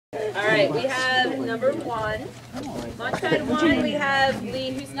Alright, we have number 1. Launchpad 1, we have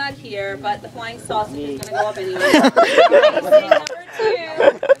Lee, who's not here, but the flying sausage is going to go up anyway.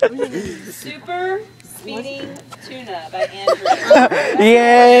 Number 2, Super Speeding Tuna by Andrew.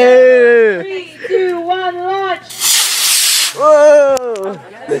 Yeah! 3, 2, 1, launch! Whoa!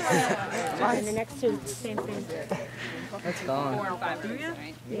 And the next two, same thing. That's gone. 4 and 5.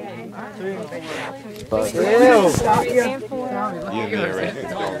 Right? Yeah. Number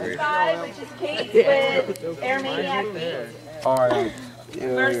 5, which is Kate with Air Maniac Beats.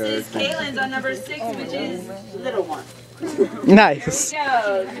 Versus Caitlin's on number 6, which is Little One. Nice. Here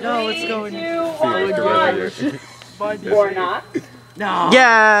we go. No, it's going. 3, 2, 1, launch. Or not. No.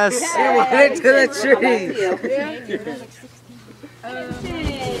 Yes. It went into the tree.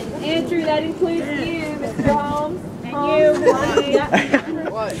 Andrew, that includes you, Mr. Holmes, and you, Lydia.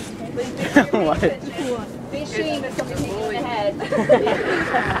 What? Be ashamed of somebody taking the head.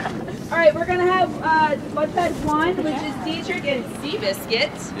 Alright, we're going to have Launchpad 1, which is Dietrich and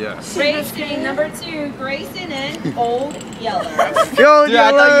Seabiscuit. Yes. Racing number 2, Grayson and Old Yeller. Yo, dude,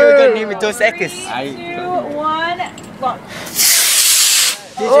 I thought you were gonna name it Dos Equis. 3, 2, 1, launch.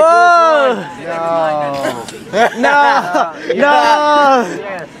 Oh! No! No!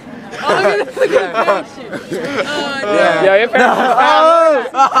 Oh, look at this. Look at this. Yeah, your parents.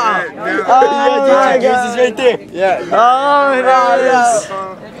 Oh my God! Right there. Yeah. Oh, it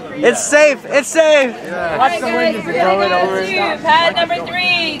is. It's safe. It's safe. Alright guys, we're gonna go to pad number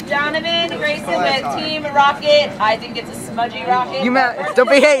 3, Donovan Grayson with Team Rocket. I think it's a smudgy rocket. You don't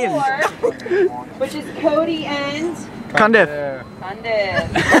be hating. 4, which is Cody and Condiff. Condiff.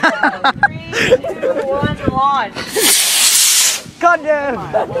 3, 2, 1, launch. Condiff.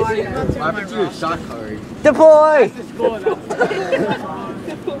 What happened to your shot card? Deploy. 3,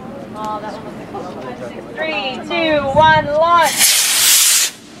 2, 1, launch.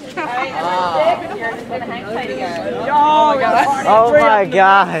 Alright, number 6, you're just gonna hang tight again. Oh my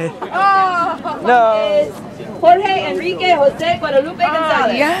God. No. Is Jorge Enrique Jose Guadalupe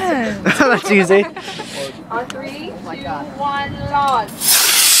Gonzalez. Yeah. That's easy. On 3, 2, 1, launch.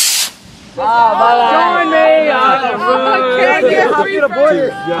 Join me.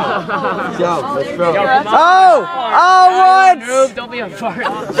 What? Noob, don't be a fart.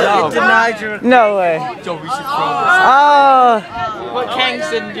 No way. Joe, we should Oh. But Kangs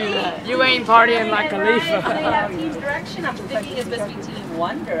didn't do that. You ain't partying like Khalifa. They have Team Direction. I'm thinking it's supposed to be Team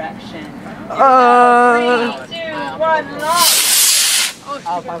One Direction. 3, 2, 1, launch.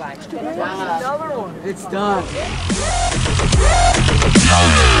 Oh, bye-bye. It's done.